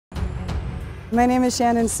My name is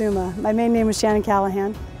Shannon Souma. My main name is Shannon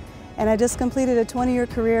Callahan, and I just completed a 20-year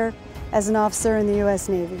career as an officer in the U.S.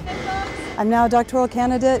 Navy. I'm now a doctoral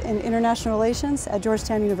candidate in international relations at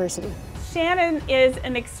Georgetown University. Shannon is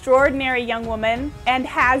an extraordinary young woman and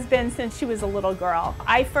has been since she was a little girl.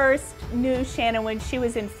 I first knew Shannon when she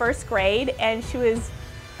was in first grade, and she was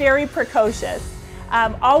very precocious,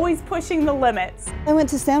 always pushing the limits. I went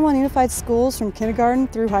to San Juan Unified Schools from kindergarten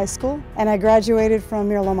through high school, and I graduated from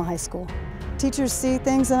Mira Loma High School. Teachers see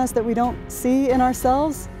things in us that we don't see in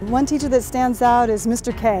ourselves. One teacher that stands out is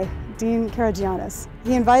Mr. K, Dean Karagianis.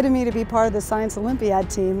 He invited me to be part of the Science Olympiad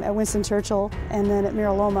team at Winston Churchill and then at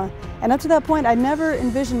Mira Loma. And up to that point, I never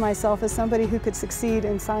envisioned myself as somebody who could succeed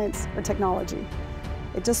in science or technology.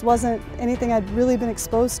 It just wasn't anything I'd really been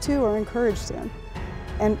exposed to or encouraged in.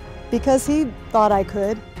 And because he thought I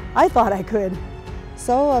thought I could.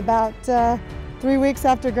 So about 3 weeks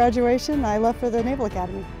after graduation, I left for the Naval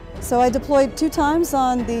Academy. So I deployed 2 times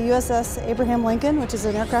on the USS Abraham Lincoln, which is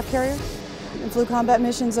an aircraft carrier, and flew combat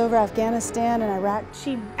missions over Afghanistan and Iraq.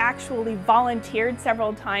 She actually volunteered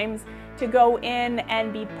several times to go in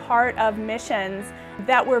and be part of missions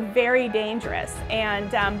that were very dangerous,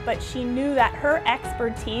 but she knew that her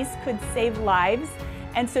expertise could save lives,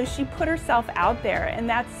 and so she put herself out there, and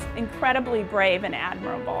that's incredibly brave and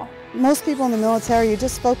admirable. Most people in the military, you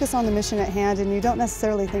just focus on the mission at hand and you don't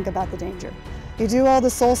necessarily think about the danger. You do all the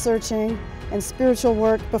soul searching and spiritual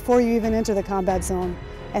work before you even enter the combat zone,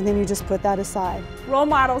 and then you just put that aside. Role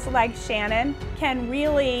models like Shannon can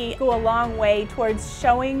really go a long way towards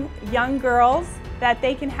showing young girls that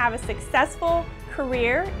they can have a successful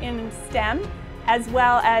career in STEM, as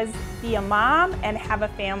well as be a mom and have a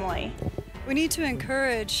family. We need to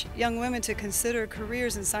encourage young women to consider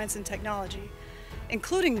careers in science and technology,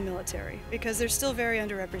 including the military, because they're still very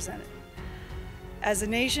underrepresented. As a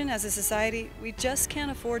nation, as a society, we just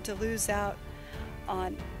can't afford to lose out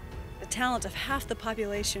on the talent of half the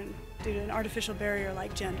population due to an artificial barrier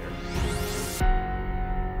like gender.